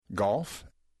Golf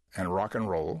and rock and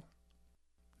roll.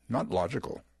 Not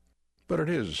logical, but it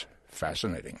is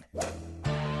fascinating.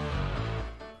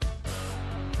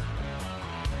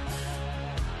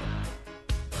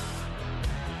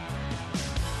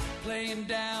 Laying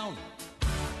down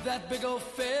that big old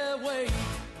fairway.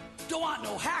 Don't want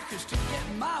no hackers to get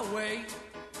in my way.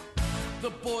 The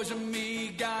boys and me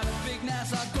got a big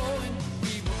Nassau going.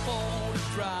 We were born to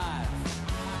drive.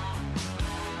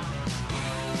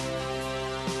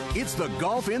 It's the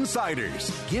Golf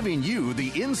Insiders, giving you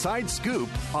the inside scoop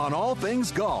on all things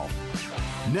golf.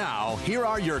 Now, here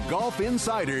are your Golf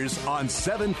Insiders on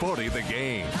 740 The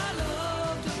Game. I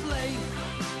love to play.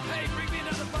 Hey, bring me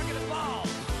another bucket of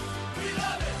balls. We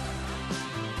love it.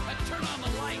 And turn on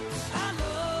the lights. I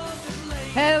love to play.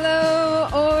 Hello,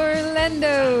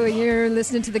 Orlando. You're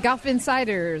listening to the Golf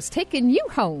Insiders, taking you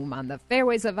home on the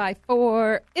fairways of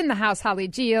I-4. In the house, Holly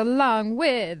G, along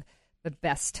with the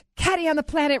best caddy on the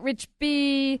planet, Rich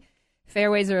B.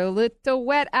 Fairways are a little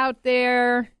wet out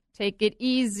there. Take it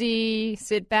easy.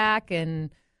 Sit back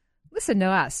and listen to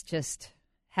us. Just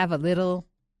have a little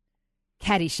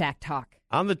Caddyshack talk.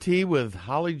 On the tee with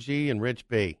Holly G and Rich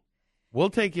B.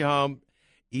 We'll take you home.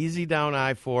 Easy down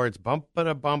I-4. It's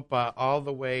bumpa-to-bumpa all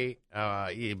the way,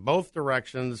 both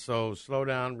directions. So slow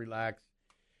down, relax.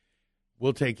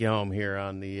 We'll take you home here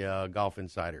on the Golf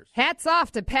Insiders. Hats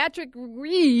off to Patrick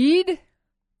Reed.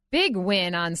 Big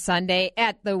win on Sunday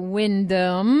at the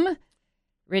Wyndham.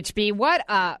 Rich B, what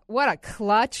a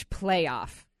clutch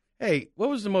playoff. Hey, what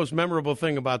was the most memorable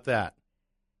thing about that?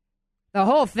 The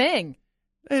whole thing.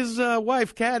 His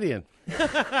wife caddying.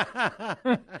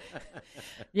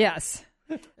 Yes.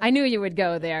 I knew you would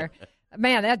go there.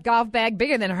 Man, that golf bag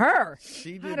bigger than her.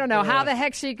 I don't know how the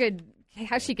heck she could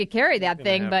carry that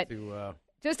thing, but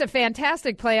just a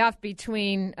fantastic playoff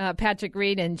between Patrick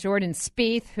Reed and Jordan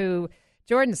Spieth,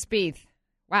 Jordan Spieth,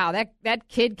 wow, that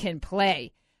kid can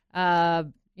play.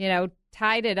 Tied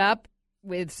it up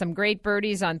with some great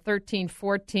birdies on 13,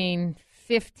 14,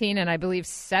 15, and I believe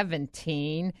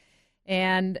 17.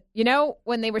 And,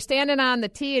 when they were standing on the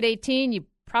tee at 18, you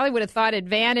probably would have thought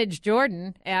advantage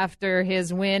Jordan after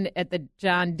his win at the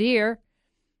John Deere.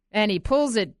 And he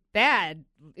pulls it bad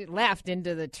left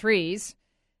into the trees,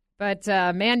 but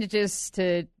manages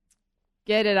to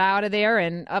get it out of there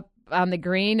and up on the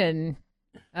green and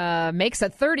makes a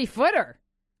 30-footer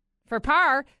for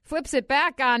par, flips it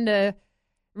back onto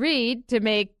Reed to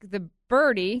make the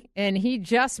birdie, and he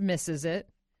just misses it.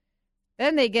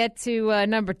 Then they get to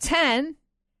number 10,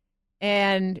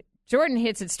 and Jordan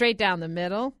hits it straight down the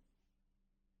middle,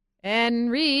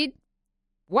 and Reed,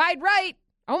 wide right,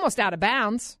 almost out of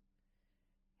bounds,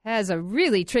 has a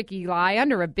really tricky lie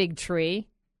under a big tree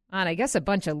on, I guess, a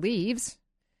bunch of leaves.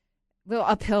 Little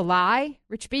uphill lie.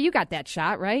 Rich B, you got that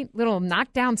shot, right? Little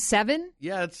knockdown 7.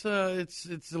 Yeah, it's a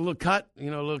little cut, a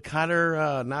little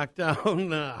cutter,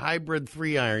 knockdown, hybrid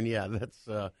 3-iron. Yeah, that's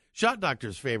Shot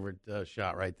Doctor's favorite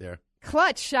shot right there.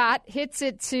 Clutch shot, hits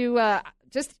it to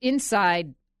just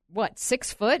inside,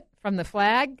 6 foot from the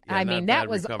flag? Yeah, I mean, that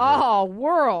was all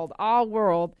world.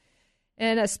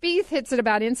 And Spieth hits it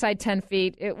about inside 10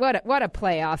 feet. What a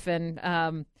playoff.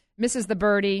 And misses the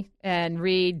birdie, and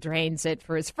Reed drains it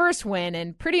for his first win.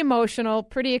 And pretty emotional,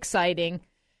 pretty exciting.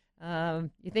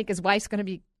 You think his wife's going to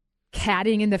be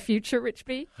caddying in the future, Rich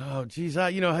B? Oh, geez.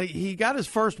 He got his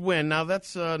first win. Now,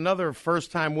 that's another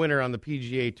first-time winner on the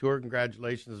PGA Tour.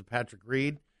 Congratulations to Patrick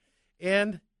Reed.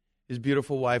 And his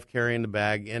beautiful wife carrying the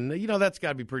bag. And, that's got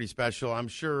to be pretty special. I'm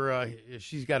sure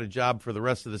she's got a job for the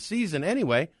rest of the season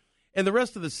anyway. And the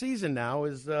rest of the season now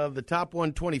is the top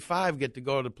 125 get to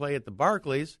go to play at the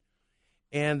Barclays.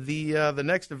 And the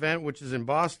next event, which is in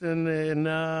Boston, is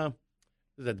that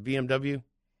the BMW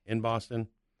in Boston?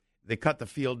 They cut the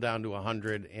field down to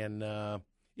 100. And,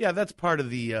 that's part of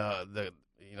the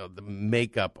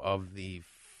makeup of the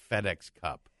FedEx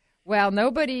Cup. Well,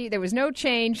 there was no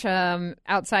change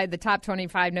outside the top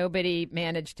 25. Nobody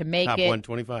managed to make Top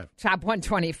 125. Top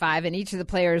 125, and each of the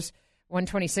players,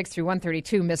 126 through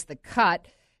 132, missed the cut.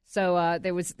 So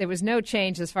there was no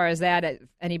change as far as that.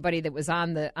 Anybody that was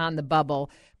on the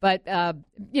bubble, but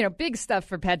big stuff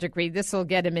for Patrick Reed. This will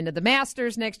get him into the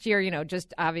Masters next year.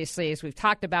 Just obviously, as we've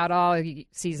talked about all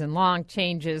season long,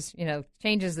 changes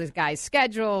this guy's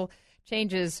schedule,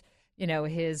 changes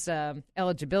his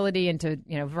eligibility into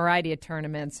variety of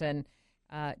tournaments, and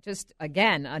just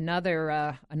again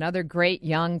another great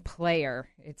young player.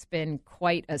 It's been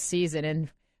quite a season, and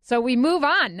so we move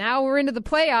on. Now we're into the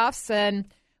playoffs, and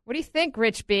what do you think,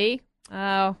 Rich B?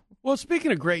 Well,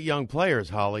 speaking of great young players,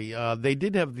 Holly, they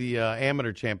did have the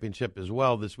Amateur Championship as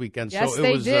well this weekend. Yes, so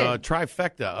it was a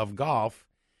trifecta of golf.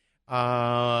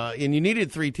 And you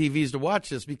needed 3 TVs to watch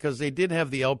this because they did have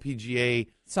the LPGA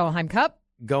Solheim Cup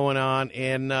going on,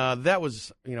 and that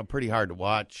was pretty hard to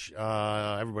watch.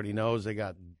 Everybody knows they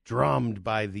got drummed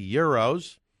by the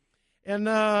Euros, and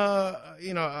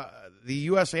the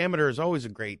U.S. Amateur is always a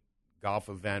great golf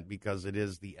event because it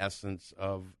is the essence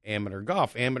of amateur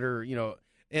golf. Amateur,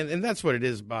 and that's what it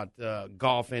is about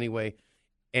golf anyway,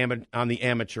 on the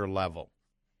amateur level.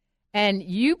 And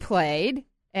you played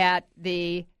at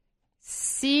the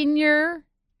Senior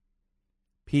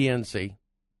PNC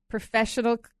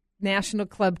Professional National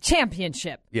Club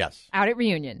Championship. Yes. Out at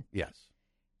Reunion. Yes.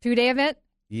 2-day event?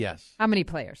 Yes. How many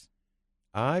players?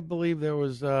 I believe there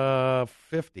was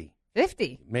 50.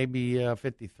 50. Maybe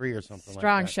 53 or something like that.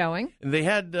 Strong showing. And they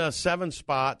had 7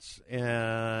 spots,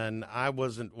 and I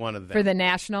wasn't one of them. For the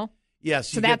national? Yes.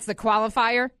 So that's the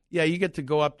qualifier? Yeah, you get to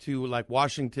go up to like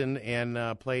Washington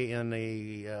and play in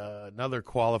another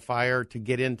qualifier to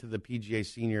get into the PGA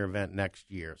Senior event next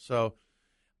year. So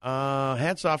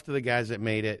hats off to the guys that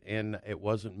made it, and it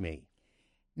wasn't me.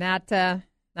 Not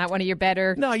one of your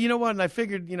better. No, you know what? And I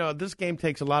figured, this game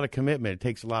takes a lot of commitment. It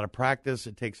takes a lot of practice.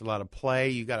 It takes a lot of play.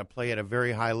 You got to play at a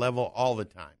very high level all the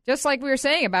time. Just like we were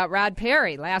saying about Rod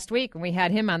Perry last week when we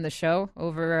had him on the show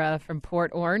over from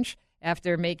Port Orange.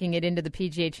 After making it into the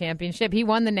PGA Championship, he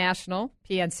won the National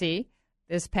PNC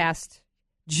this past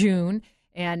June,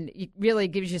 and it really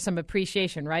gives you some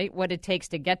appreciation, right? What it takes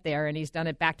to get there, and he's done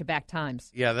it back-to-back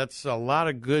times. Yeah, that's a lot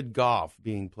of good golf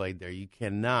being played there. You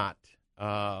cannot,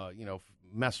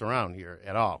 mess around here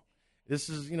at all. This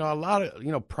is, a lot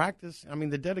of, practice. I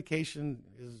mean, the dedication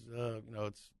is,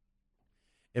 it's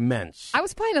immense. I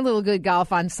was playing a little good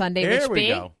golf on Sunday, There Rich we B.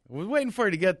 go. I was waiting for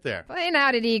you to get there. Playing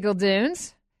out at Eagle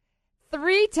Dunes.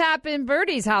 3 tap-in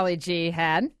birdies Holly G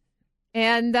had.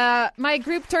 And my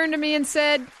group turned to me and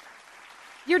said,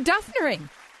 "You're Duffnering.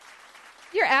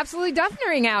 You're absolutely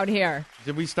Duffnering out here."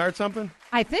 Did we start something?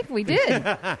 I think we did.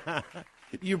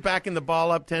 You're backing the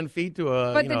ball up 10 feet to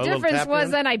a But the a little difference tap was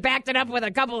in? then I backed it up with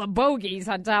a couple of bogeys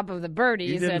on top of the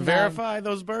birdies. You didn't and, verify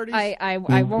those birdies?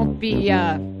 I won't be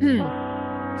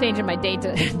changing my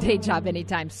day job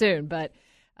anytime soon, but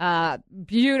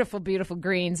beautiful, beautiful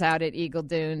greens out at Eagle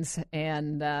Dunes,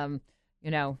 and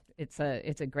it's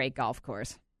a great golf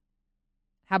course.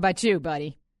 How about you,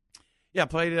 buddy? Yeah,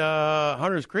 played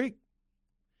Hunters Creek.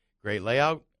 Great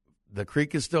layout. The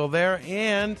creek is still there,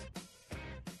 and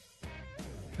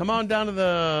come on down to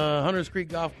the Hunters Creek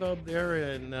Golf Club there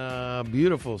in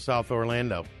beautiful South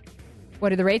Orlando.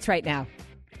 What are the rates right now?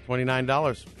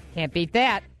 $29. Can't beat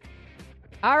that.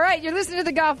 All right, you're listening to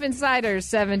the Golf Insiders,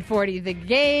 740 The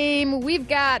Game. We've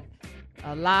got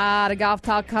a lot of golf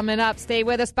talk coming up. Stay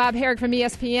with us. Bob Herrick from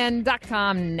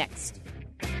ESPN.com next.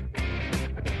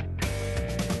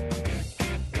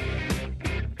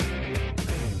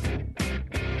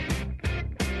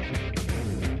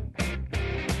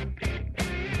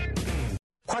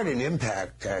 Quite an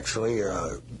impact, actually,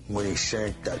 when he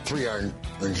sank that 3-iron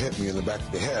and hit me in the back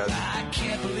of the head. I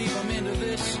can't believe I'm into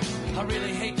this. I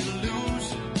really hate to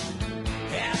lose.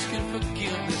 Asking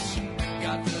forgiveness.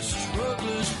 Got the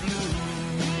struggler's blues.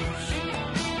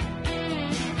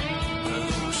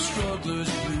 The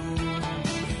struggler's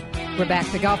blues. We're back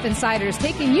to Golf Insiders,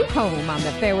 taking you home on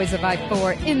the fairways of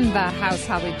I-4 in the house.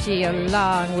 Holly G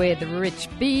along with Rich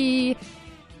B.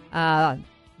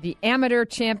 The Amateur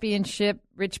Championship,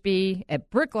 Rich B,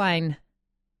 at Brookline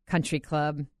Country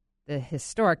Club, the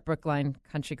historic Brookline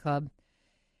Country Club.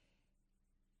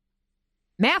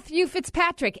 Matthew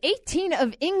Fitzpatrick, 18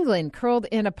 of England, curled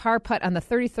in a par putt on the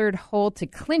 33rd hole to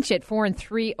clinch it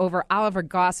 4-3 over Oliver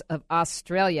Goss of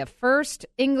Australia. First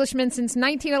Englishman since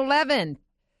 1911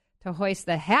 to hoist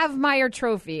the Havmeyer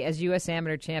Trophy as U.S.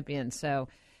 Amateur champion. So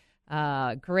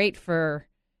great for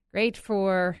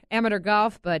amateur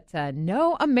golf, but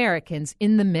no Americans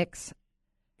in the mix.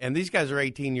 And these guys are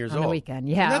 18 years On old. the weekend,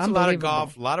 yeah, And that's a lot of unbelievable.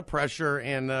 golf, a lot of pressure,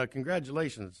 and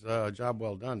congratulations. Job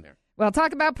well done there. Well,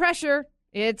 talk about pressure.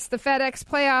 It's the FedEx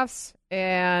playoffs,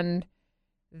 and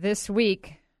this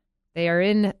week they are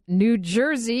in New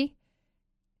Jersey,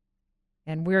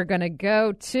 and we're going to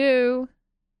go to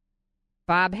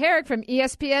Bob Herrick from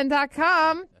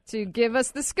ESPN.com to give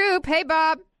us the scoop. Hey,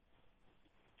 Bob.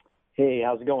 Hey,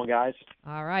 how's it going, guys?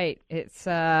 All right. It's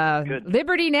Good.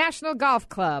 Liberty National Golf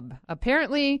Club.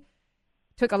 Apparently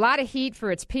took a lot of heat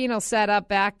for its penal setup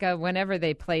back whenever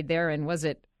they played there, and was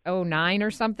it 2009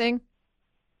 or something?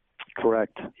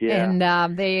 Correct. Yeah.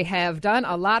 And they have done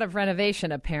a lot of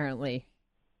renovation, apparently.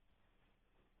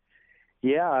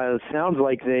 Yeah, it sounds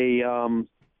like they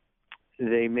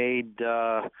made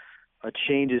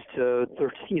changes to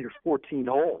 13 or 14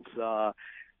 holes.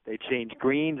 They changed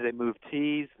greens. They moved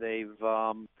tees.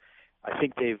 I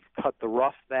think they've cut the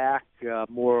rough back,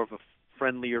 more of a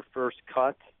friendlier first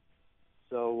cut.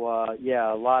 So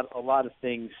a lot of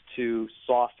things to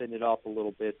soften it up a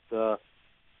little bit.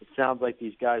 It sounds like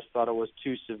these guys thought it was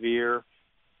too severe,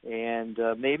 and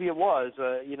maybe it was.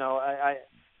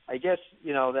 I guess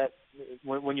that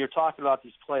when you're talking about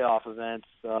these playoff events,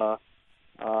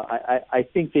 I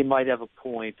think they might have a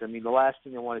point. I mean, the last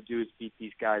thing they want to do is beat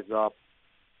these guys up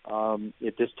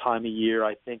at this time of year.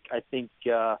 I think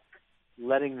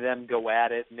letting them go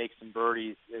at it and make some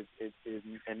birdies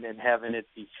and then having it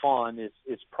be fun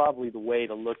is probably the way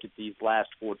to look at these last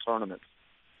four tournaments.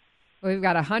 We've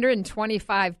got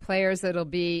 125 players that'll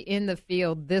be in the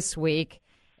field this week,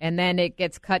 and then it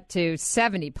gets cut to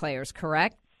 70 players,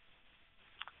 correct?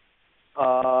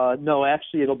 No,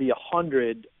 actually, it'll be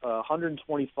 100,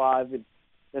 125, and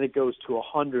then it goes to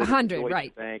 100. 100, at the Deutsche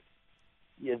right. Bank.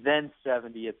 Yeah, then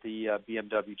 70 at the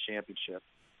BMW Championship.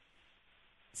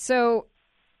 So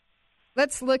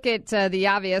let's look at the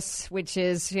obvious, which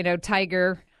is,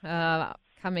 Tiger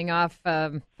coming off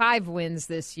 5 wins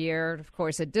this year. Of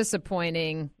course, a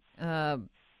disappointing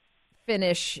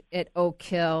finish at Oak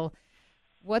Hill.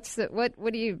 What's the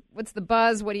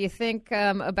buzz? What do you think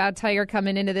about Tiger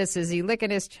coming into this? Is he licking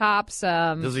his chops?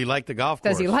 Does he like the golf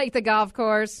course? Does he like the golf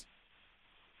course?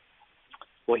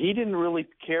 Well, he didn't really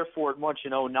care for it much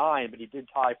in 2009, but he did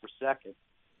tie for second.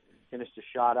 Finished a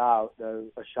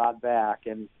shot back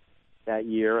in that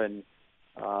year, and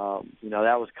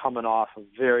that was coming off a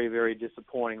very, very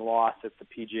disappointing loss at the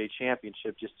PGA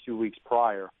Championship just 2 weeks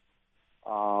prior.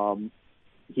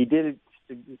 He did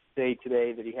say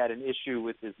today that he had an issue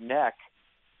with his neck.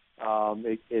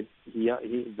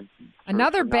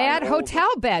 Another bad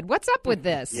hotel bed. What's up with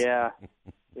this? Yeah,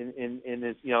 in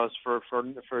his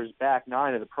for his back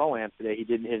 9 of the Pro-Am today, he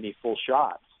didn't hit any full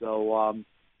shots. So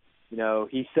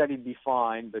he said he'd be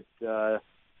fine, but you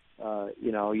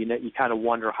kind of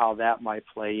wonder how that might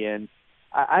play in.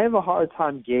 I have a hard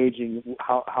time gauging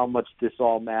how much this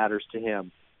all matters to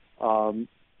him.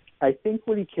 I think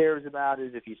what he cares about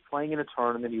is if he's playing in a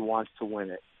tournament, he wants to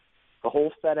win it. The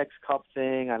whole FedEx Cup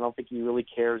thing, I don't think he really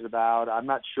cares about. I'm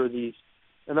not sure in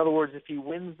other words, if he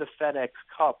wins the FedEx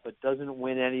Cup but doesn't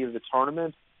win any of the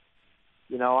tournaments,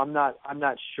 I'm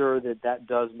not sure that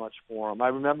does much for him. I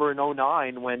remember in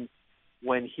 2009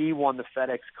 when he won the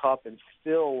FedEx Cup and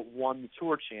Phil won the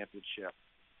Tour Championship.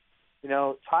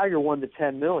 Tiger won the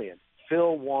 $10 million.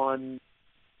 Phil won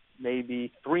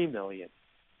maybe $3 million.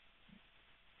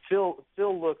 Phil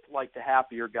looked like the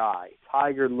happier guy.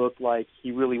 Tiger looked like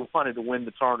he really wanted to win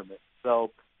the tournament.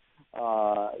 So,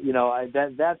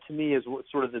 that to me is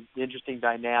sort of the interesting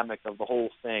dynamic of the whole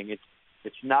thing.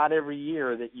 It's not every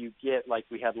year that you get like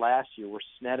we had last year, where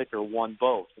Snedeker won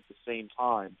both at the same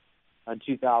time. In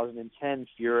 2010,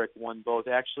 Furyk won both.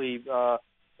 Actually, the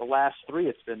last 3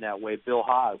 it's been that way. Bill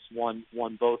Haas won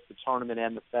both the tournament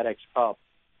and the FedEx Cup.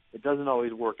 It doesn't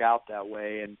always work out that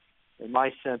way, and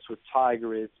my sense with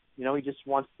Tiger is, he just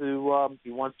wants to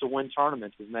win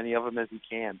tournaments, as many of them as he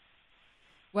can.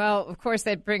 Well, of course,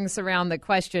 that brings around the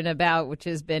question about, which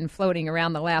has been floating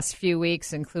around the last few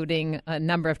weeks, including a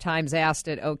number of times asked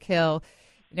at Oak Hill,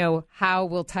 how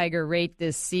will Tiger rate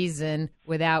this season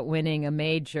without winning a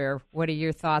major? What are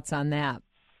your thoughts on that?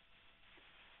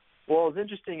 Well, it's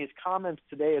interesting. His comments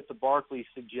today at the Barclays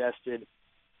suggested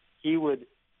he would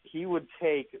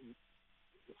take,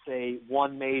 say,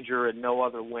 one major and no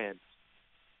other wins,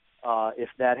 if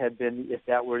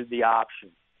that were the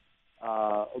option.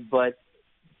 But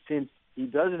since he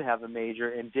doesn't have a major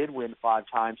and did win 5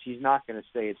 times, he's not going to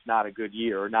say it's not a good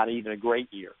year or not even a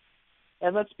great year.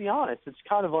 And let's be honest, it's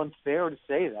kind of unfair to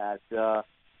say that.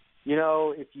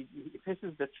 If this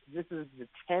is the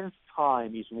 10th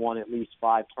time he's won at least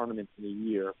 5 tournaments in a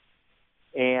year,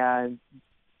 and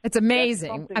it's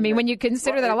amazing. I mean, when you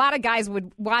consider that a lot of guys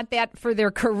would want that for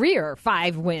their career,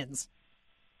 5 wins.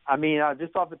 I mean,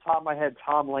 just off the top of my head,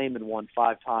 Tom Lehman won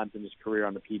 5 times in his career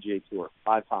on the PGA Tour.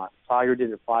 5 times. Tiger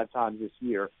did it 5 times this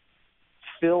year.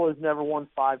 Phil has never won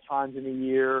 5 times in a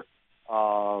year.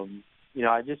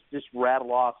 I just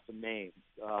rattle off some names.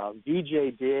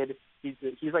 VJ did.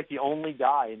 He's like the only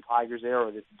guy in Tiger's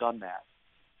era that's done that.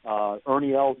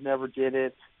 Ernie Els never did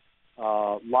it.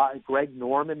 Greg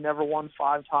Norman never won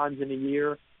 5 times in a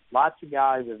year. Lots of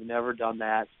guys have never done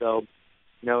that. So,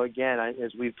 again,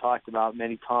 as we've talked about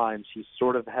many times, he's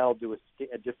sort of held to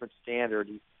a different standard.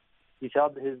 He's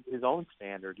held to his own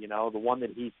standard, the one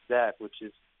that he set, which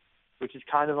is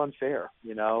kind of unfair.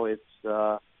 It's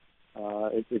a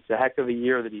heck of a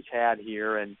year that he's had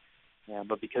here, and Yeah,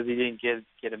 but because he didn't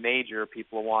get a major,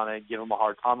 people want to give him a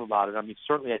hard time about it. I mean,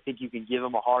 certainly I think you can give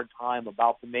him a hard time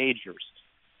about the majors,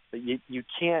 but you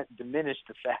can't diminish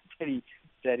the fact that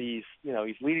he's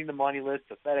leading the money list,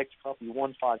 the FedEx Cup, he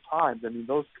won 5 times. I mean,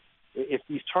 if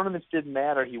these tournaments didn't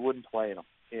matter, he wouldn't play in them.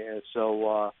 Yeah,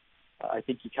 so I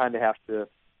think you kind of have to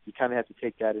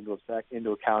take that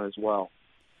into account as well.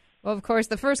 Well, of course,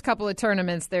 the first couple of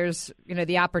tournaments, there's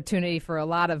the opportunity for a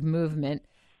lot of movement.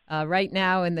 Right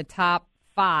now, in the top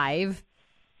 5,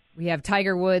 we have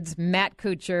Tiger Woods, Matt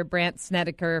Kuchar, Brandt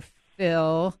Snedeker,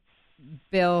 Bill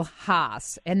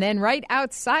Haas, and then right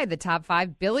outside the top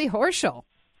 5, Billy Horschel.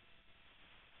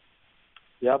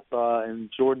 Yep, and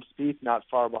Jordan Spieth not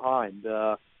far behind.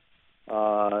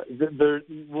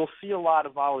 We'll see a lot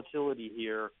of volatility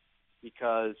here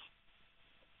because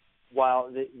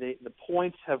while the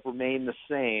points have remained the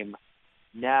same,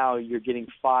 now you're getting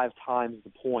 5 times the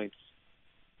points,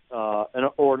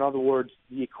 or in other words,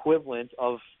 the equivalent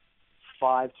of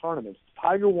 5 tournaments.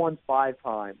 Tiger won 5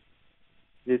 times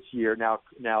this year. Now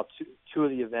two of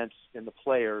the events in the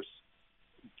Players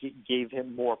gave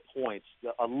him more points,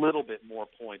 a little bit more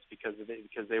points because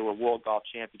they were World Golf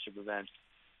Championship events.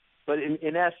 But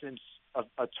in essence,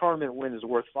 a tournament win is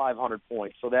worth 500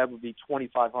 points, so that would be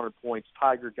 2,500 points.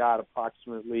 Tiger got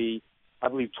approximately, I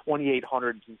believe,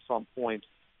 2,800 and some points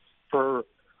for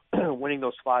winning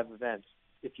those 5 events.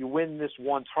 If you win this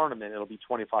one tournament, it'll be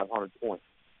 2,500 points.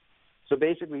 So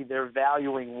basically, they're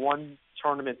valuing one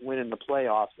tournament win in the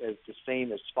playoffs as the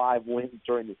same as 5 wins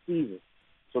during the season.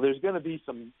 So there's going to be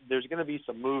some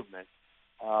movement.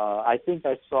 I think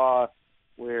I saw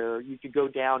where you could go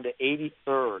down to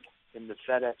 83rd in the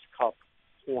FedEx Cup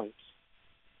points,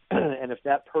 and if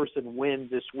that person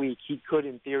wins this week, he could,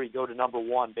 in theory, go to number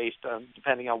 1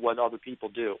 depending on what other people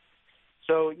do.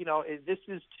 So this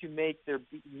is to make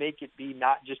it be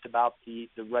not just about the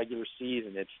regular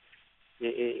season.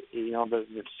 The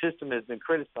system has been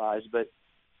criticized, but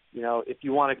if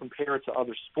you want to compare it to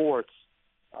other sports,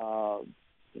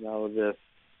 the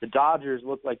Dodgers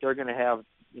look like they're going to have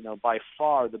by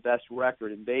far the best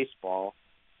record in baseball.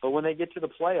 But when they get to the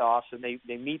playoffs and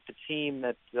they meet the team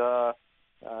that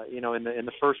in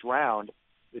the first round,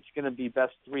 it's going to be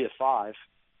best 3 of 5,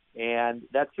 and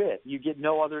that's it. You get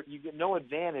no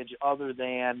advantage other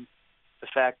than the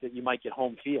fact that you might get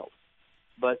home field.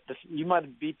 But you might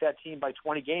have beat that team by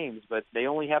 20 games, but they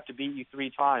only have to beat you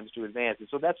 3 times to advance. And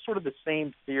so that's sort of the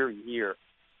same theory here.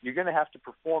 You're going to have to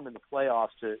perform in the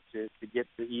playoffs to get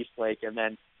to East Lake and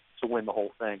then to win the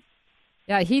whole thing.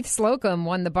 Yeah, Heath Slocum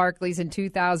won the Barclays in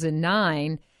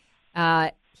 2009.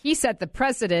 He set the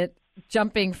precedent,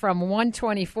 jumping from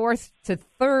 124th to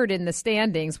 3rd in the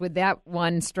standings with that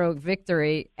one-stroke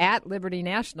victory at Liberty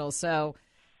National. So,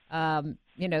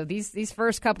 these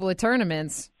first couple of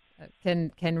tournaments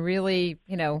can really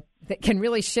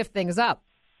shift things up.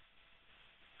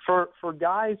 For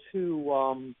guys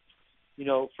who,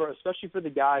 especially for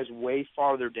the guys way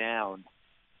farther down,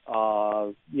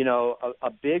 a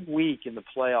big week in the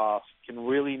playoffs can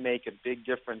really make a big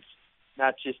difference,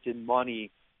 not just in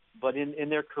money, but in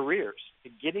their careers.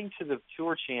 Getting to the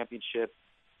Tour Championship,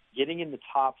 getting in the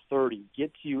top 30,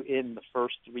 gets you in the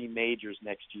first 3 majors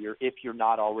next year if you're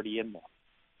not already in them.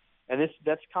 And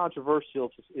that's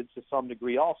controversial to some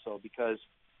degree also because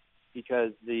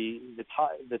the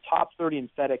top 30 in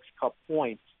FedEx Cup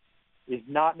points is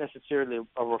not necessarily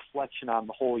a reflection on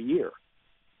the whole year.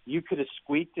 You could have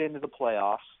squeaked into the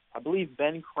playoffs. I believe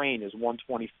Ben Crane is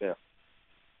 125th.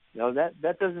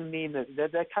 That doesn't mean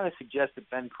that kind of suggests that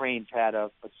Ben Crane's had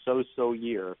a so-so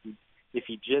year if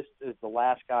he just is the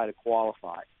last guy to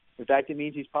qualify. In fact, it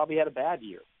means he's probably had a bad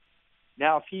year.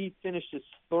 Now, if he finishes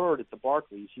 3rd at the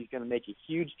Barclays, he's going to make a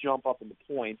huge jump up in the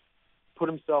points, put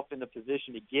himself in the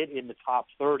position to get in the top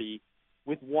 30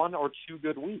 with 1 or 2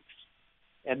 good weeks.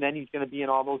 And then he's going to be in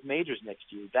all those majors next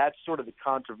year. That's sort of the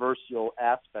controversial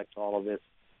aspect to all of this.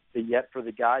 But yet, for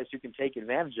the guys who can take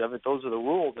advantage of it, those are the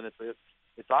rules, and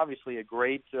it's obviously a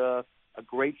great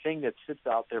thing that sits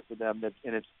out there for them.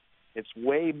 And it's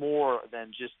way more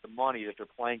than just the money that they're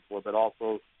playing for, but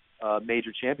also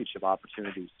major championship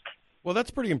opportunities. Well,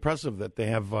 that's pretty impressive that they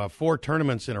have 4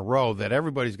 tournaments in a row that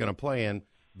everybody's going to play in,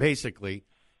 basically.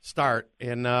 Start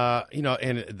and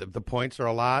the points are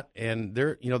a lot, and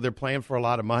they're playing for a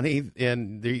lot of money,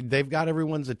 and they've got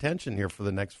everyone's attention here for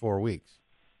the next 4 weeks.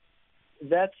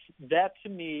 That to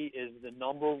me is the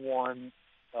number one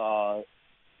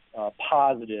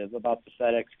positive about the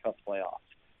FedEx Cup playoffs.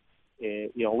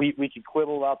 We could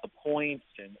quibble about the points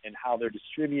and how they're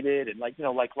distributed, and like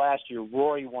last year,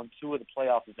 Rory won 2 of the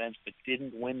playoff events but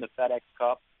didn't win the FedEx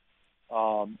Cup.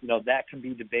 That can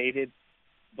be debated.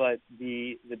 But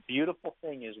the beautiful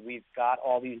thing is we've got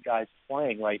all these guys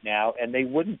playing right now, and they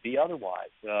wouldn't be otherwise.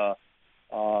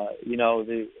 Before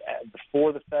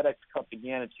the FedEx Cup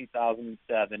began in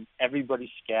 2007,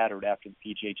 everybody scattered after the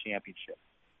PGA Championship.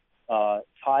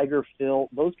 Tiger, Phil,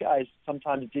 those guys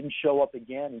sometimes didn't show up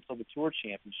again until the Tour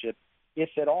Championship,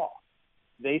 if at all.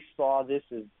 They saw this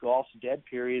as golf's dead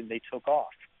period, and they took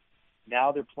off.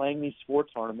 Now they're playing these 4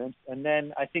 tournaments, and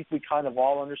then I think we kind of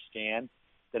all understand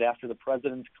that after the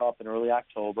President's Cup in early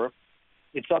October,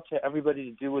 it's up to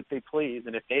everybody to do what they please,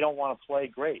 and if they don't want to play,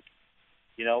 great.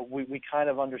 We kind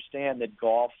of understand that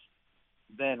golf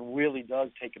then really does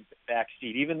take a back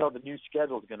seat. Even though the new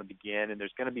schedule is going to begin and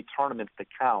there's going to be tournaments that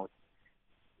count,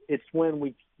 it's when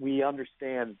we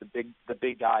understand the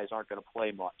big guys aren't going to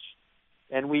play much.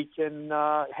 And we can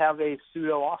have a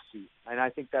pseudo off-season, and I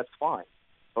think that's fine.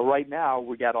 But right now,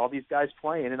 we got all these guys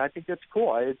playing, and I think that's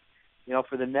cool.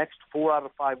 For the next 4 out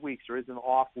of 5 weeks, there is an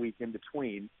off week in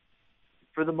between.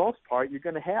 For the most part, you're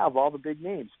going to have all the big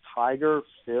names: Tiger,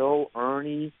 Phil,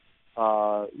 Ernie,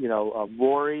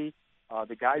 Rory,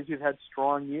 the guys who've had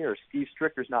strong years. Steve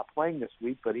Stricker's not playing this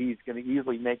week, but he's going to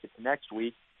easily make it to next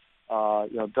week.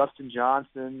 Dustin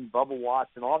Johnson, Bubba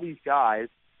Watson, all these guys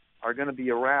are going to be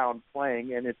around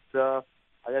playing, and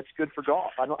that's good for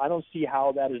golf. I don't see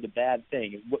how that is a bad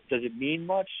thing. Does it mean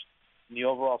much in the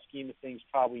overall scheme of things?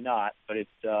 Probably not, but it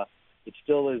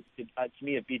still is. To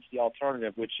me, it beats the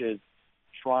alternative, which is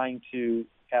trying to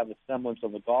have a semblance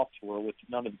of a golf tour with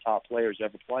none of the top players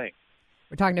ever playing.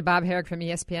 We're talking to Bob Harig from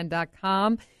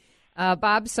ESPN.com.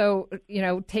 Bob, so,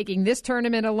 taking this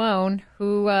tournament alone,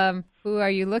 who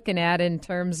are you looking at in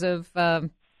terms of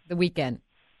the weekend?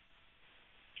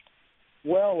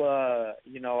 Well,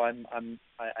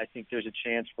 I think there's a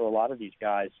chance for a lot of these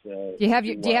guys. Do you have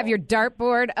your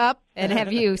dartboard up, and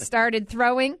have you started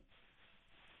throwing?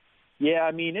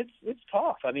 Yeah, it's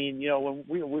tough. When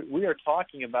we are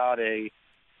talking about a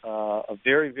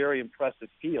very, very impressive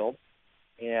field,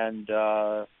 and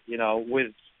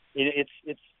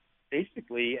it's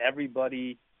basically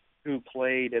everybody who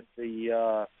played at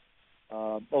the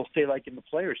say like in the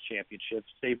Players Championship,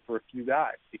 save for a few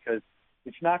guys, because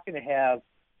it's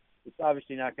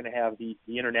obviously not going to have the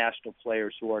international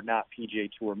players who are not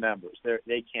PGA Tour members.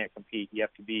 They can't compete. You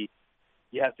have to be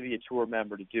a tour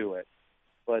member to do it.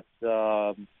 But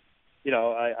there's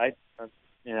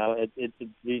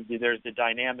the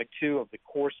dynamic too of the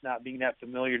course not being that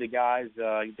familiar to guys.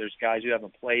 There's guys who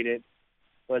haven't played it,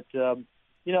 but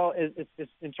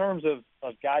it's in terms of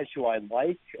guys who I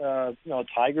like.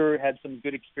 Tiger had some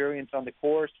good experience on the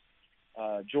course.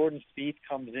 Jordan Spieth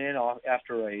comes in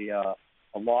after a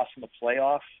loss in the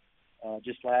playoff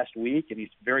just last week, and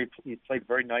he's played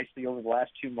very nicely over the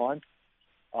last 2 months.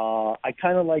 I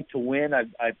kind of like to win.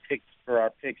 I picked for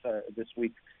our picks this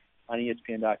week on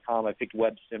ESPN.com. I picked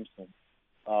Webb Simpson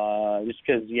just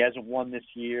because he hasn't won this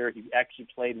year. He actually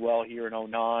played well here in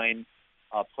 2009,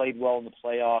 played well in the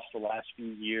playoffs the last few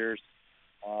years,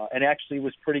 and actually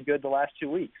was pretty good the last 2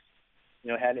 weeks.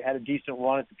 Had a decent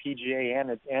run at the PGA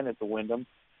and at the Wyndham.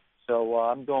 So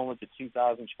I'm going with the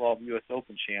 2012 U.S.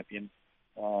 Open champion.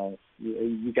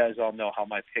 You guys all know how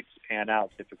my picks pan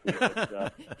out typically.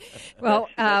 But,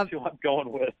 that's who I'm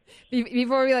going with.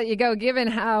 Before we let you go, given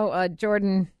how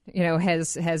Jordan,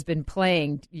 has been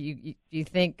playing, do you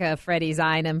think Freddie's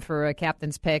eyeing him for a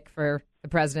captain's pick for the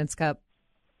President's Cup?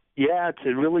 Yeah, it's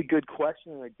a really good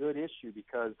question and a good issue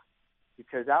because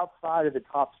outside of the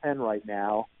top 10 right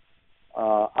now,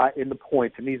 in the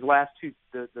points, and these last two,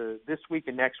 this week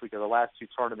and next week are the last 2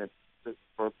 tournaments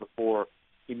before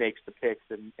he makes the picks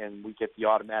and we get the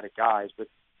automatic guys. But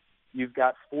you've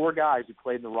got 4 guys who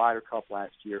played in the Ryder Cup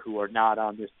last year who are not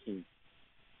on this team: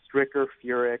 Stricker,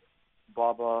 Furyk,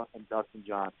 Bubba, and Dustin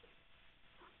Johnson.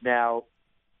 Now,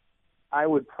 I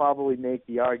would probably make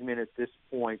the argument at this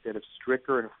point that if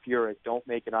Stricker and Furyk don't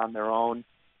make it on their own,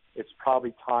 it's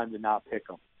probably time to not pick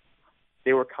them.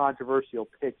 They were controversial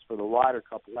picks for the Ryder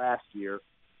Cup last year,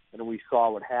 and we saw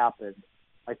what happened.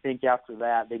 I think after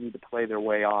that, they need to play their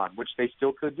way on, which they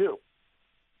still could do.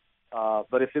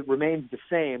 But if it remains the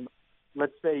same,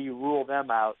 let's say you rule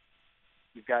them out,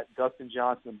 you've got Dustin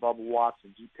Johnson and Bubba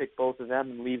Watson. Do you pick both of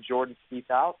them and leave Jordan Spieth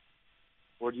out?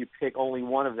 Or do you pick only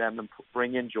one of them and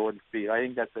bring in Jordan Spieth? I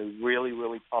think that's a really,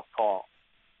 really tough call.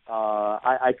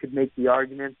 I could make the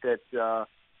argument that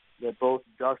both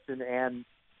Dustin and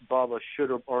Bubba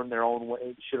should have earned their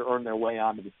way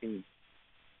onto the team.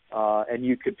 And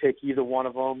you could pick either one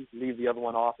of them, leave the other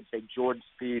one off, and take Jordan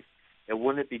Spieth. And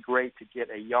wouldn't it be great to get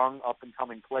a young,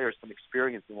 up-and-coming player some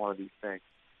experience in one of these things?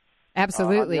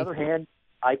 Absolutely. On the other hand,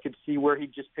 I could see where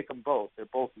he'd just pick them both. They're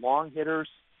both long hitters.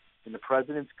 In the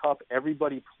President's Cup,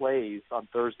 everybody plays on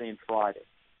Thursday and Friday.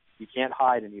 You can't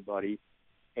hide anybody.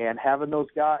 And having those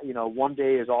guys, one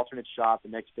day is alternate shot, the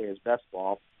next day is best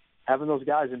ball. Having those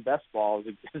guys in best ball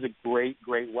is a great,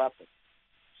 great weapon.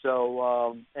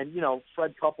 So,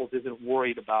 Fred Couples isn't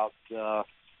worried about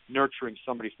nurturing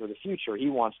somebody for the future. He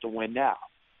wants to win now.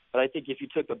 But I think if you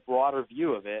took a broader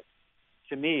view of it,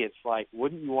 to me, it's like,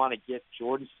 wouldn't you want to get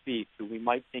Jordan Spieth, who we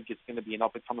might think is going to be an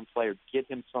up-and-coming player, get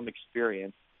him some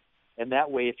experience? And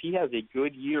that way, if he has a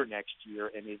good year next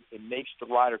year and it makes the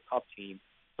Ryder Cup team,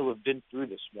 he'll have been through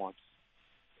this once.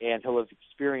 And he'll have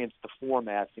experienced the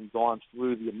formats and gone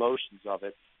through the emotions of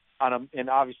it. And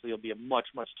obviously, it'll be a much,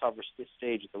 much tougher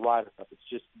stage at the Ryder Cup. It's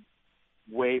just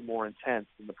way more intense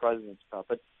than the President's Cup.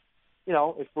 But,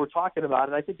 if we're talking about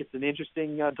it, I think it's an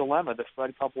interesting dilemma that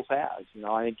Fred Couples has.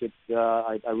 I think it's,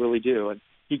 I really do. And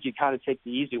he could kind of take the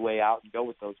easy way out and go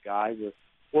with those guys.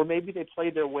 Or maybe they play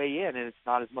their way in and it's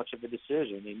not as much of a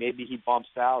decision. I mean, maybe he bumps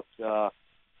out,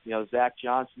 Zach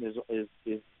Johnson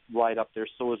is right up there,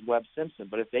 so is Webb Simpson.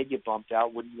 But if they get bumped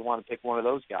out, wouldn't you want to pick one of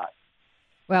those guys?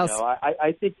 Well,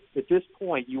 I think at this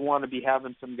point you want to be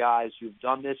having some guys who've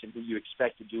done this and who you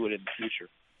expect to do it in the future.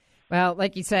 Well,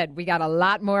 like you said, we got a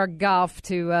lot more golf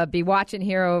to be watching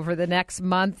here over the next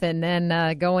month. And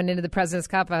then going into the President's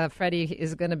Cup, Freddie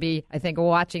is going to be, I think,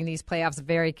 watching these playoffs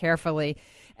very carefully.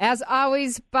 As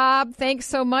always, Bob, thanks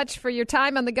so much for your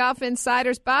time on the Golf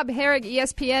Insiders. Bob Harig,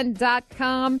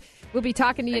 ESPN.com. We'll be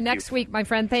talking to you next week, my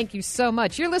friend. Thank you so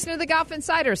much. You're listening to the Golf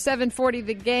Insider, 740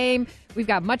 The Game. We've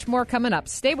got much more coming up.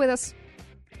 Stay with us.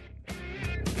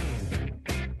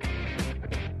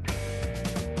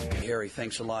 Harry,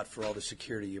 thanks a lot for all the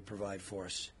security you provide for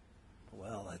us.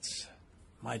 Well, it's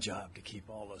my job to keep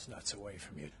all those nuts away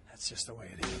from you. That's just the way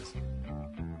it is.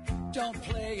 Don't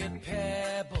play at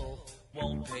Pebble,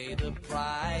 won't pay the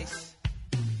price.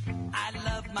 I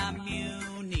love my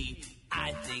Muni,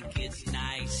 I think it's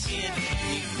nice. It'd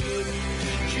be good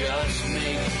to just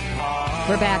make par.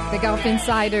 We're back, the Golf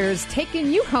Insiders, taking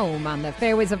you home on the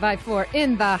fairways of I-4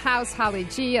 in the house. Holly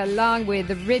G along with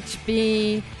Rich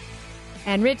B.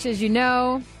 And Rich, as you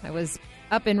know, I was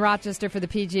up in Rochester for the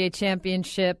PGA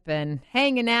Championship and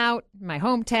hanging out in my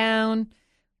hometown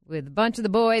with a bunch of the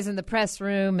boys in the press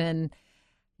room. And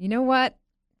you know what?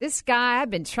 This guy, I have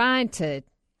been trying to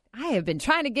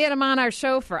get him on our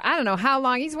show for I don't know how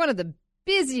long. He's one of the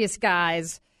busiest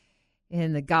guys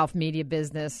in the golf media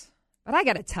business. But I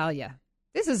got to tell you,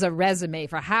 this is a resume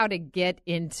for how to get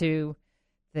into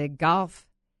the golf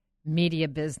media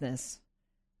business.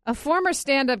 A former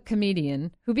stand-up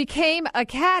comedian who became a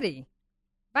caddy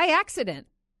by accident.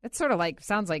 That sort of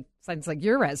sounds like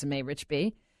your resume, Rich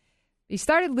B. He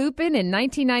started looping in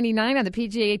 1999 on the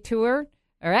PGA Tour,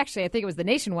 or actually I think it was the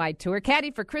Nationwide Tour.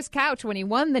 Caddied for Chris Couch when he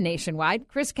won the Nationwide.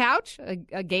 Chris Couch,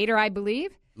 a Gator, I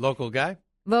believe. Local guy.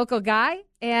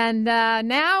 And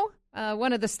now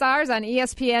one of the stars on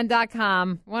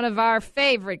ESPN.com, one of our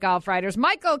favorite golf writers,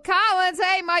 Michael Collins.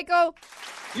 Hey, Michael.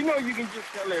 You know you can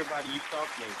just tell everybody you talk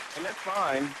to me, and that's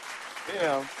fine.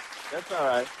 That's all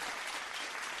right.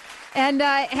 And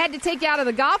I had to take you out of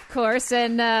the golf course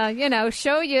and,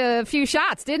 show you a few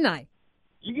shots, didn't I?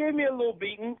 You gave me a little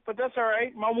beating, but that's all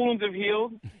right. My wounds have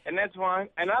healed, and that's fine.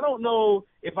 And I don't know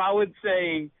if I would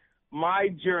say my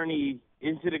journey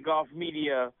into the golf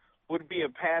media would be a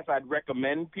path I'd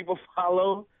recommend people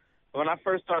follow. When I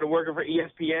first started working for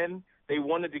ESPN, they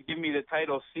wanted to give me the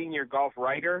title senior golf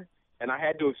writer, and I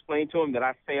had to explain to them that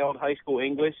I failed high school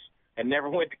English and never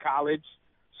went to college.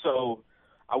 So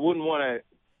I wouldn't want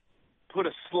to put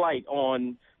a slight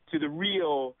on to the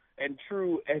real and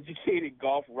true educated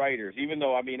golf writers, even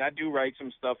though, I do write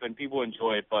some stuff and people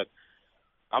enjoy it, but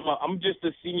I'm just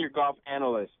a senior golf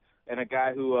analyst and a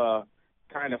guy who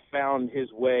kind of found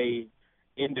his way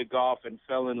into golf and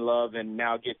fell in love and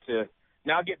now get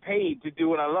paid to do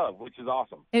what I love, which is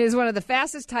awesome. It is one of the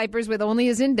fastest typers with only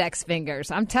his index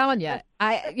fingers. I'm telling you,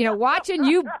 watching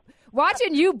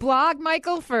you blog,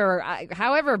 Michael, for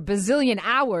however bazillion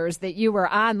hours that you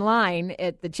were online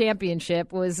at the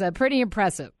championship was pretty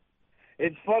impressive.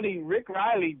 It's funny, Rick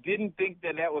Riley didn't think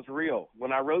that was real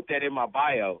when I wrote that in my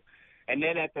bio. And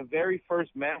then at the very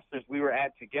first Masters we were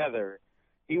at together,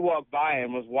 he walked by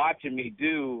and was watching me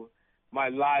do my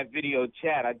live video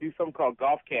chat. I do something called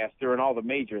Golfcast during all the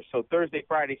majors. So Thursday,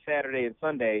 Friday, Saturday, and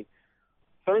Sunday,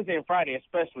 Thursday and Friday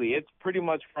especially, it's pretty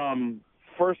much from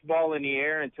first ball in the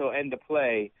air until end of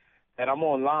play that I'm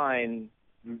online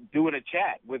doing a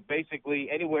chat with basically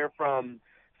anywhere from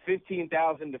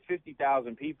 15,000 to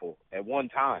 50,000 people at one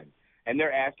time. And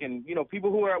they're asking,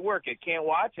 people who are at work and can't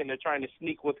watch and they're trying to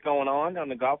sneak what's going on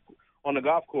the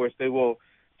golf course. They will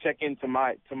check into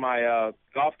my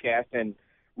golf cast, and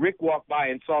Rick walked by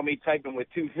and saw me typing with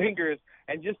 2 fingers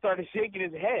and just started shaking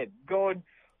his head, going,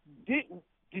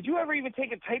 Did you ever even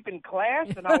take a typing class?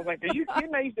 And I was like, are you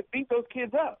kidding? I used to beat those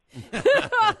kids up.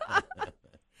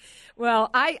 Well,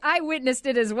 I witnessed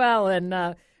it as well,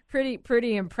 and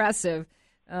pretty impressive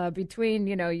between,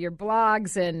 your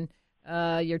blogs and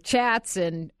your chats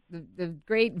and the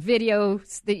great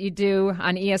videos that you do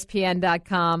on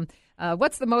ESPN.com.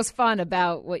 What's the most fun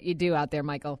about what you do out there,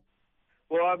 Michael?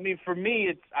 Well, I mean, for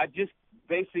me, I just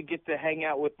basically get to hang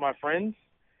out with my friends.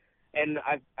 And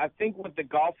I think what the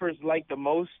golfers like the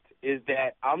most is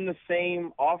that I'm the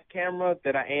same off camera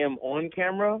that I am on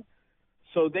camera.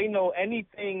 So they know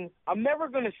anything. I'm never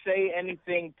going to say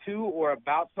anything to or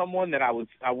about someone that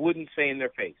I wouldn't say in their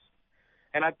face.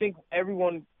 And I think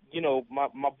everyone,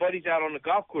 my buddies out on the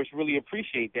golf course really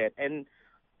appreciate that. And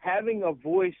having a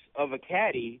voice of a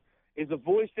caddy is a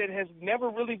voice that has never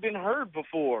really been heard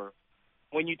before.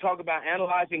 When you talk about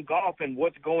analyzing golf and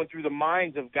what's going through the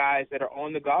minds of guys that are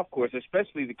on the golf course,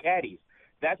 especially the caddies,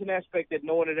 that's an aspect that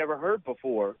no one had ever heard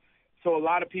before. So a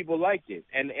lot of people liked it.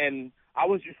 And I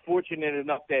was just fortunate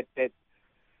enough that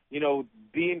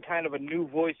being kind of a new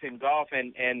voice in golf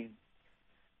and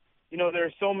there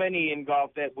are so many in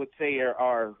golf that would say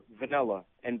are vanilla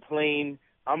and plain.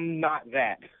 I'm not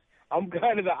that. I'm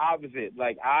kind of the opposite.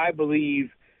 Like, I believe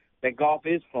that golf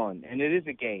is fun, and it is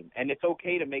a game, and it's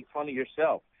okay to make fun of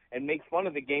yourself and make fun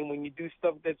of the game when you do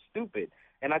stuff that's stupid.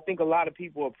 And I think a lot of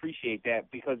people appreciate that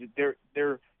because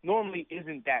there normally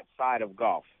isn't that side of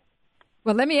golf.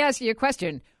 Well, let me ask you a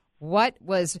question. What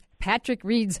was Patrick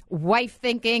Reed's wife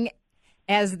thinking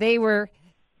as they were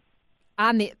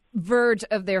on the verge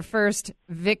of their first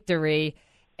victory?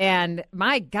 And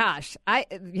my gosh,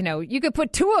 you could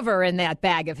put 2 of her in that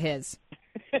bag of his.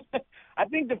 I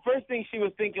think the first thing she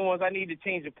was thinking was, I need to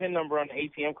change the PIN number on the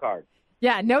ATM card.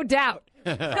 Yeah, no doubt.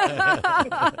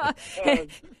 That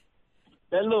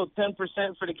little 10%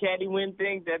 for the caddy win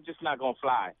thing, that's just not going to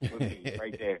fly with me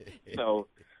right there. So,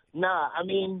 I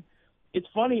mean, it's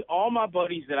funny. All my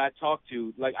buddies that I talk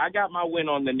to, like, I got my win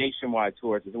on the Nationwide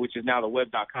Tour, which is now the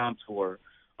Web.com Tour,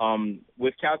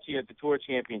 with Couchy at the Tour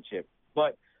Championship.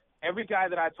 But every guy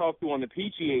that I talk to on the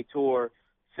PGA Tour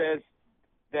says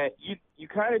that you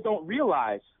kind of don't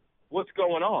realize what's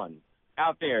going on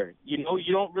out there. You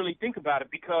don't really think about it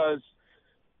because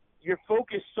you're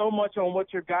focused so much on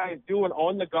what your guy is doing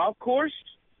on the golf course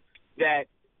that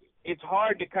it's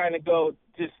hard to kind of go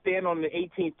to stand on the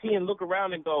 18th tee and look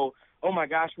around and go, oh my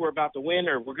gosh, we're about to win,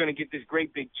 or we're going to get this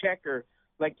great big check, or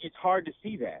like, it's hard to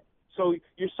see that. So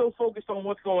you're so focused on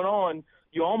what's going on,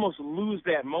 you almost lose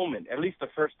that moment, at least the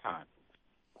first time.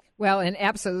 Well, and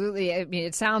absolutely. I mean,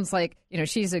 it sounds like,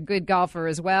 she's a good golfer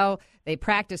as well. They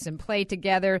practice and play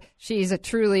together. She's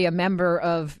truly a member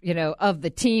of, of the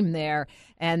team there,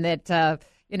 and that,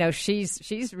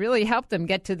 she's really helped them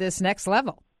get to this next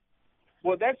level.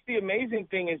 Well, that's the amazing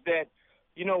thing is that,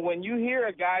 when you hear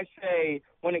a guy say,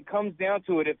 when it comes down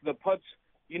to it, if the putt's,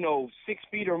 6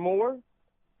 feet or more,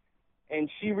 and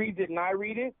she reads it and I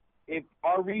read it, if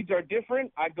our reads are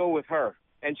different, I go with her,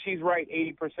 and she's right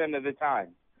 80% of the time.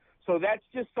 So that's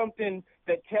just something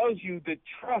that tells you the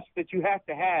trust that you have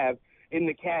to have in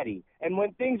the caddy. And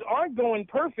when things aren't going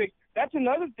perfect, that's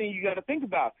another thing you got to think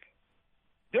about.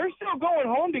 They're still going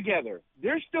home together.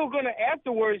 They're still going to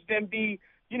afterwards then be,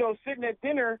 sitting at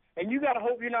dinner, and you got to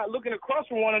hope you're not looking across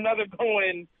from one another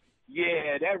going,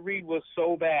 yeah, that read was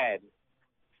so bad.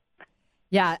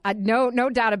 Yeah, no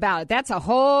doubt about it. That's a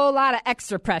whole lot of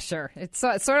extra pressure. It's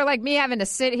sort of like me having to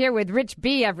sit here with Rich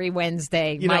B every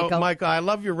Wednesday, Michael. Michael, I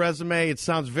love your resume. It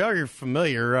sounds very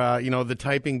familiar, the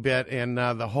typing bit and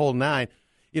the whole 9.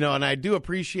 And I do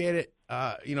appreciate it.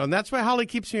 And that's why Holly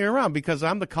keeps me around, because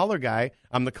I'm the color guy.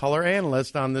 I'm the color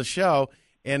analyst on this show.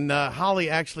 And Holly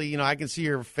actually, I can see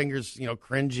her fingers,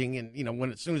 cringing.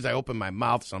 And, as soon as I open my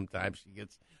mouth sometimes, she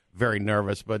gets very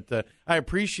nervous. But I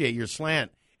appreciate your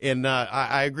slant. And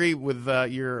I agree with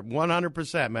your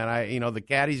 100%, man. The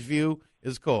caddy's view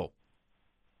is cool.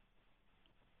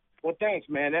 Well, thanks,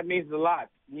 man. That means a lot.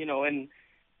 And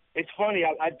it's funny.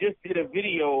 I just did a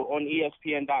video on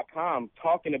ESPN.com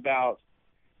talking about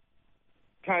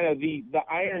kind of the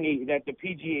irony that the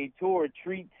PGA Tour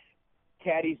treats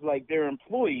caddies like they're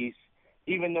employees,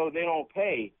 even though they don't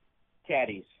pay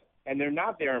caddies, and they're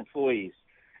not their employees.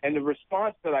 And the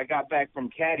response that I got back from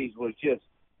caddies was just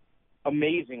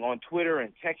amazing on Twitter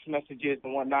and text messages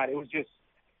and whatnot. It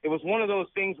was one of those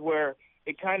things where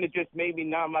it kind of just made me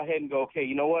nod my head and go, okay,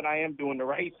 you know what? I am doing the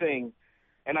right thing.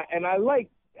 And I like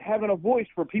having a voice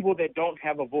for people that don't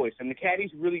have a voice. And the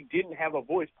caddies really didn't have a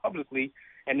voice publicly.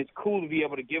 and it's cool to be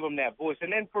able to give them that voice.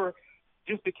 And then for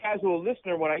just the casual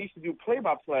listener, when I used to do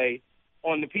play-by-play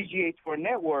on the PGA Tour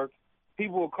Network,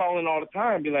 people would call in all the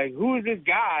time and be like, who is this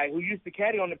guy who used to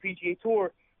caddy on the PGA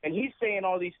Tour, and he's saying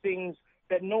all these things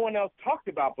that no one else talked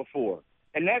about before.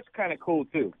 And that's kind of cool,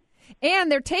 too.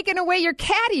 And they're taking away your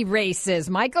caddy races.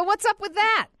 Michael, what's up with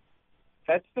that?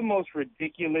 That's the most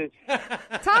ridiculous.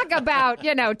 Talk about,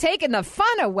 taking the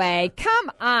fun away.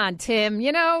 Come on, Tim.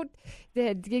 The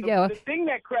thing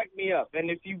that cracked me up,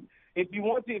 and if you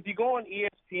go on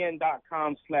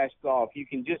ESPN.com/golf, you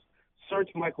can just search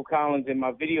Michael Collins, and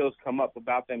my videos come up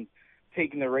about them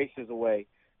taking the races away.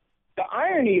 The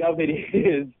irony of it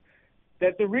is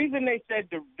that the reason they said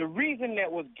the reason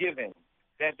that was given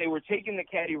that they were taking the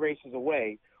caddy races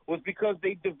away was because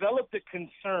they developed a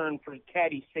concern for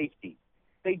caddy safety.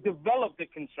 They developed a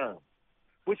concern,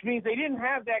 which means they didn't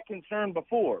have that concern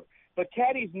before. But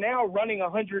caddies now running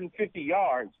 150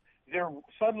 yards, they're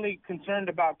suddenly concerned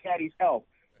about caddies' health,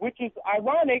 which is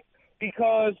ironic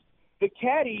because the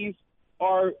caddies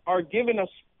are given a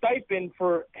stipend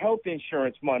for health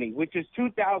insurance money, which is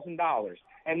 $2,000.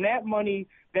 And that money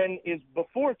then is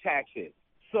before taxes.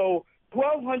 So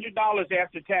 $1,200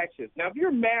 after taxes. Now, if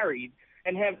you're married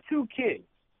and have 2 kids,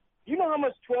 you know how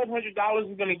much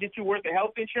 $1,200 is going to get you worth of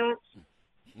health insurance?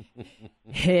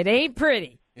 It ain't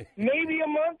pretty. Maybe a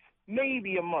month.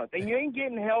 And you ain't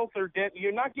getting health or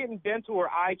you're not getting dental or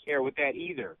eye care with that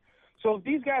either. So if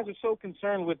these guys are so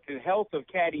concerned with the health of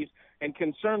caddies and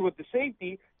concerned with the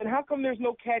safety, then how come there's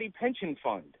no caddy pension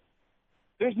fund?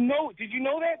 Did you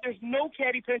know that? There's no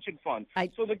caddy pension fund.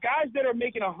 So the guys that are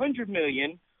making $100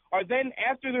 million are then,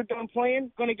 after they're done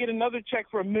playing, going to get another check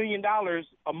for $1 million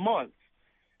a month,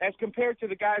 as compared to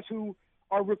the guys who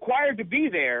are required to be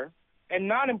there and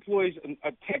not employees,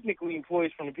 technically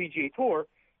employees from the PGA Tour.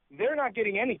 They're not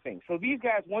getting anything. So these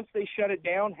guys, once they shut it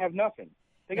down, have nothing.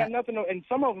 They got nothing, and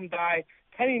some of them die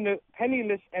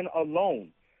penniless and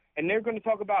alone. And they're going to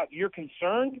talk about you're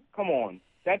concerned? Come on.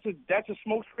 That's a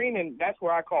smoke screen, and that's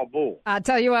where I call bull. I'll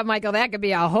tell you what, Michael, that could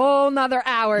be a whole nother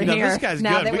hour here. This guy's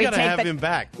good. We got to have him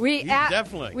back.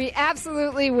 Definitely. We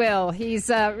absolutely will. He's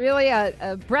really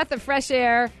a breath of fresh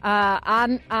air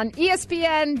on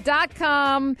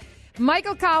ESPN.com.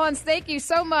 Michael Collins, thank you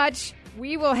so much.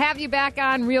 We will have you back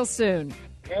on real soon.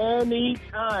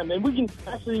 Anytime. And we can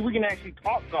actually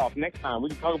talk golf next time. We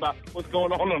can talk about what's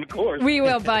going on the course. We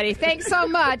will, buddy. Thanks so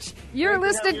much. You're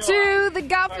listening to the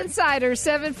Golf Insider,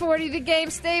 740 The Game.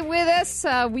 Stay with us.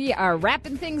 We are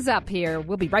wrapping things up here.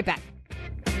 We'll be right back.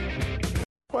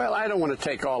 Well, I don't want to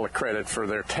take all the credit for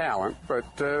their talent, but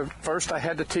first I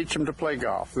had to teach them to play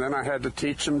golf. Then I had to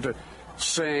teach them to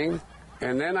sing,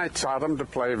 and then I taught them to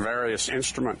play various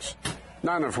instruments,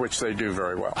 none of which they do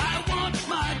very well. I want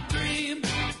my dream.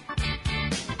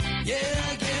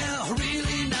 Yeah,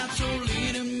 really not so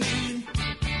lean and mean.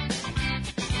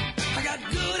 I got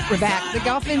good. We're back. The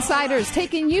Golf Insider is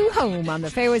taking you home on the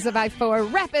fairways of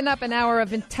I-4, wrapping up an hour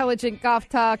of intelligent golf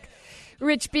talk.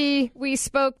 Rich B, we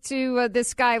spoke to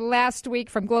this guy last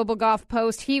week from Global Golf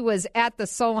Post. He was at the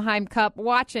Solheim Cup,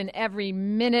 watching every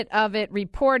minute of it,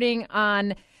 reporting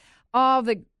on all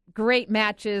the great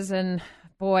matches, and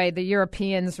boy, the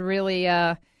Europeans really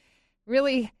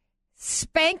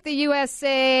spanked the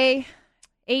USA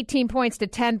 18 points to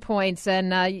 10 points,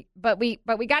 and but we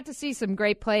got to see some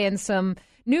great play and some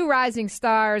new rising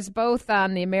stars, both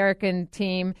on the American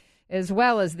team as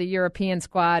well as the European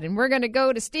squad. And we're going to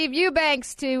go to Steve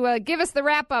Eubanks to give us the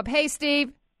wrap-up. Hey,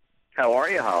 Steve. How are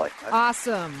you, Holly?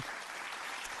 Awesome.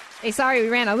 Hey, sorry we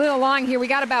ran a little long here. We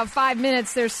got about 5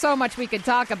 minutes. There's so much we could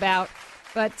talk about.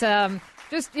 But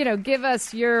just, give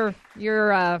us your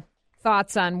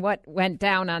thoughts on what went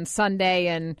down on Sunday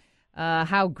and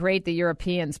how great the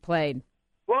Europeans played.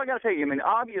 Well, I got to tell you,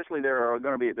 obviously there are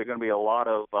going to be a lot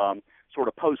of sort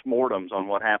of post-mortems on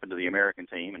what happened to the American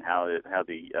team and how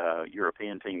the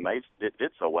European team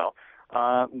did so well.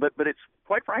 But it's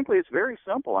quite frankly, it's very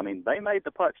simple. They made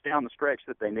the putts down the stretch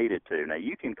that they needed to. Now,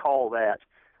 you can call that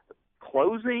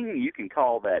closing, you can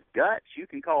call that guts, you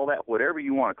can call that whatever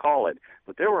you want to call it.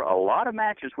 But there were a lot of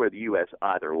matches where the U.S.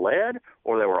 either led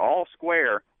or they were all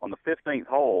square on the 15th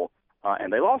hole,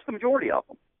 and they lost the majority of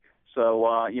them. So,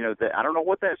 I don't know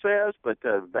what that says, but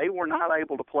they were not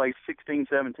able to play 16,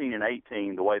 17, and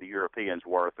 18 the way the Europeans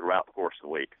were throughout the course of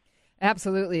the week.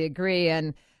 Absolutely agree.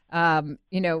 And,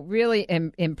 really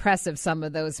impressive, some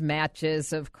of those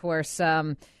matches. Of course,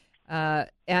 Anna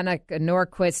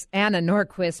Nordquist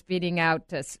beating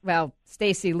out,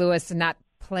 Stacey Lewis, not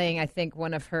playing, I think,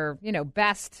 one of her,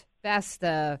 best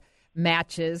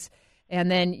matches. And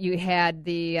then you had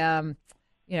the,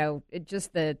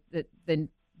 just the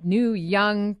new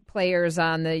young players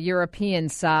on the European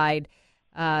side.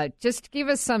 Just give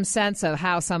us some sense of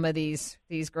how some of these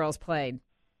girls played.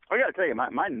 I got to tell you,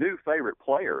 my new favorite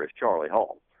player is Charlie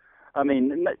Hall. I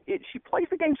mean, she plays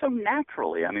the game so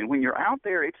naturally. I mean, when you're out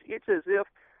there, it's as if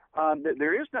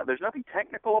there's nothing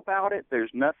technical about it.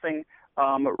 There's nothing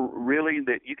really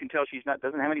that you can tell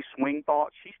doesn't have any swing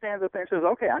thoughts. She stands up there and says,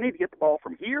 "Okay, I need to get the ball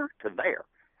from here to there,"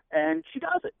 and she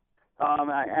does it.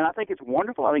 And I think it's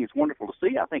wonderful. I think it's wonderful to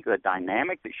see. I think the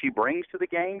dynamic that she brings to the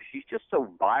game, she's just so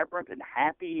vibrant and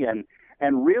happy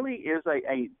and really is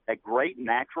a great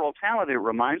natural talent. It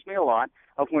reminds me a lot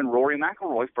of when Rory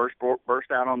McIlroy first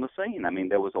burst out on the scene. I mean,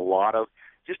 there was a lot of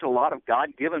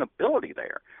God-given ability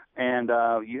there. And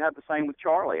you have the same with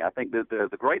Charlie. I think that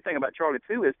the great thing about Charlie,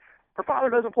 too, is her father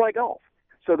doesn't play golf.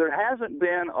 So there hasn't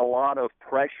been a lot of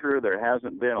pressure. There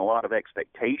hasn't been a lot of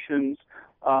expectations.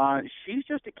 She's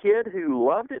just a kid who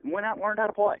loved it and went out and learned how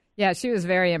to play. Yeah, she was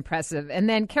very impressive. And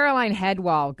then Caroline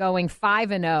Hedwall going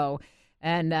 5-0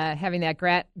 and having that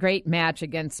great match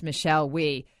against Michelle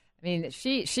Wie. I mean,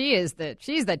 she's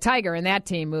the tiger in that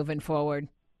team moving forward.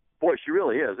 Boy, she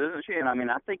really is, isn't she? And I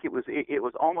mean, I think it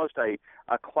was almost a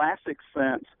classic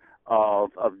sense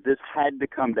of this had to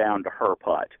come down to her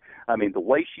putt. I mean, the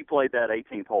way she played that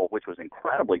 18th hole, which was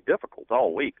incredibly difficult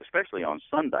all week, especially on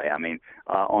Sunday. I mean,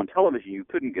 on television you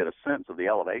couldn't get a sense of the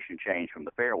elevation change from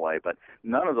the fairway, but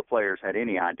none of the players had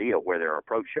any idea where their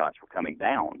approach shots were coming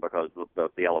down because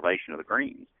of the elevation of the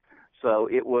greens. So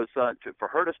it was for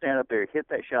her to stand up there, hit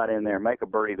that shot in there, make a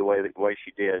birdie the way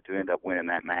she did to end up winning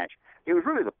that match. It was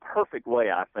really the perfect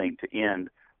way, I think, to end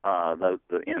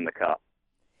the Cup.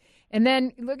 And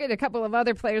then look at a couple of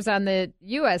other players on the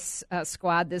U.S.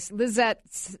 Squad. This Lizette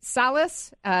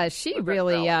Salas, she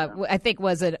really, I think,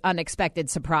 was an unexpected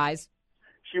surprise.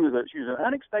 She was an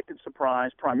unexpected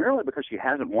surprise, primarily because she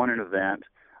hasn't won an event.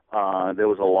 There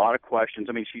was a lot of questions.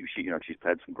 I mean, she's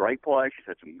had some great play. She's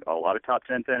had a lot of top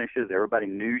 10 finishes. Everybody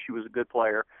knew she was a good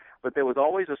player, but there was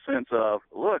always a sense of,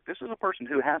 look, this is a person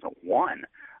who hasn't won.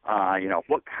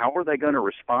 How are they going to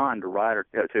respond to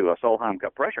a Solheim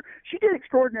Cup pressure? She did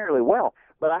extraordinarily well,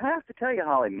 but I have to tell you,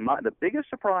 Holly, the biggest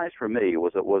surprise for me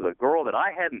was a girl that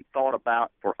I hadn't thought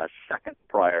about for a second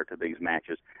prior to these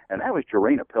matches, and that was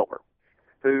Jarena Pillar,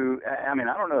 who, I mean,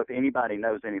 I don't know if anybody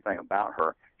knows anything about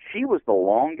her. She was the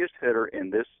longest hitter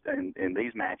in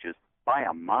these matches by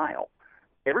a mile.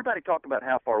 Everybody talked about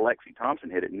how far Lexi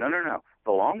Thompson hit it. No.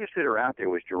 The longest hitter out there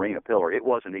was Jarena Pillar. It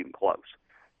wasn't even close.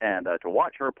 And to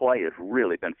watch her play has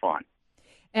really been fun.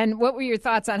 And what were your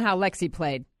thoughts on how Lexi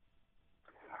played?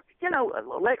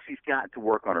 Lexi's got to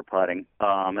work on her putting.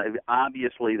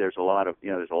 Obviously, there's a lot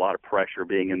of pressure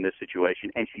being in this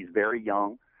situation, and she's very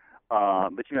young.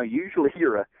 But usually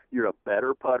you're a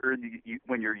better putter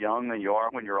when you're young than you are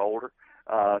when you're older.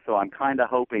 So I'm kind of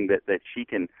hoping that she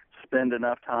can spend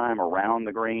enough time around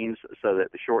the greens so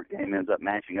that the short game ends up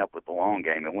matching up with the long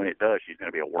game. And when it does, she's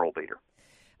going to be a world beater.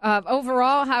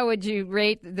 Overall, how would you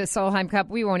rate the Solheim Cup?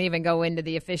 We won't even go into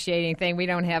the officiating thing. We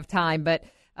don't have time. But,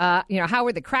 how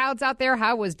were the crowds out there?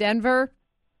 How was Denver?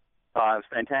 It was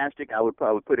fantastic. I would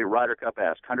put it Ryder Cup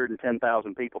as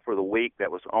 110,000 people for the week.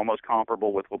 That was almost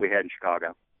comparable with what we had in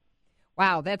Chicago.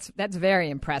 Wow, that's very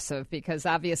impressive because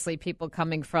obviously people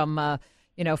coming from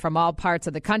from all parts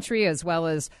of the country as well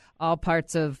as all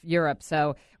parts of Europe.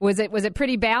 So was it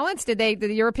pretty balanced? Did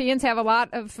the Europeans have a lot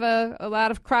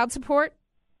of crowd support?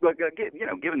 But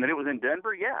given that it was in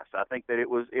Denver, yes, I think that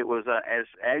it was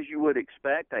as you would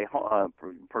expect, a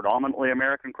predominantly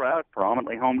American crowd,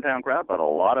 predominantly hometown crowd, but a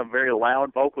lot of very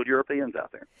loud, vocal Europeans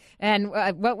out there. And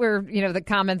what were the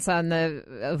comments on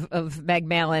of Meg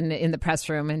Mallon in the press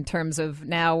room in terms of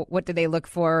now what do they look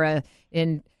for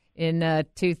in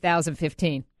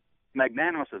 2015?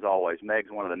 Magnanimous as always.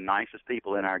 Meg's one of the nicest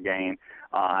people in our game.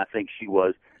 I think she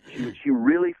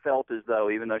really felt as though,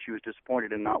 even though she was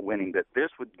disappointed in not winning, that this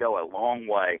would go a long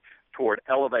way toward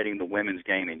elevating the women's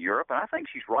game in Europe, and I think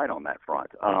she's right on that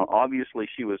front. Obviously,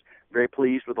 she was very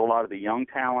pleased with a lot of the young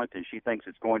talent, and she thinks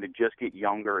it's going to just get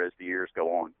younger as the years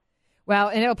go on. Well,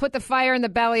 and it'll put the fire in the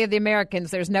belly of the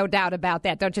Americans. There's no doubt about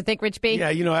that. Don't you think, Rich B? Yeah,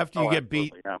 after you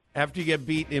get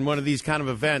beat in one of these kind of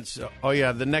events,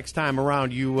 the next time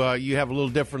around you have a little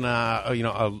different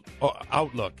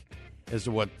outlook as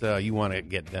to what you want to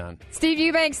get done. Steve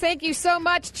Eubanks, thank you so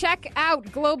much. Check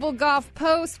out Global Golf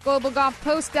Post,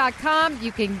 globalgolfpost.com.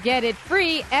 You can get it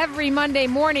free every Monday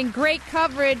morning. Great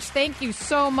coverage. Thank you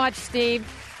so much, Steve.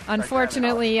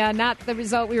 Unfortunately, not the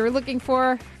result we were looking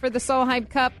for the Solheim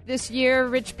Cup this year,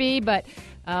 Rich B. But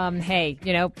hey,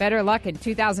 better luck in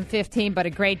 2015. But a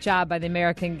great job by the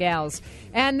American gals.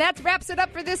 And that wraps it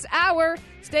up for this hour.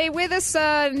 Stay with us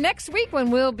next week when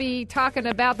we'll be talking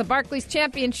about the Barclays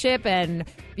Championship and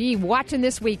be watching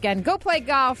this weekend. Go play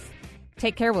golf.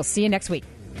 Take care. We'll see you next week.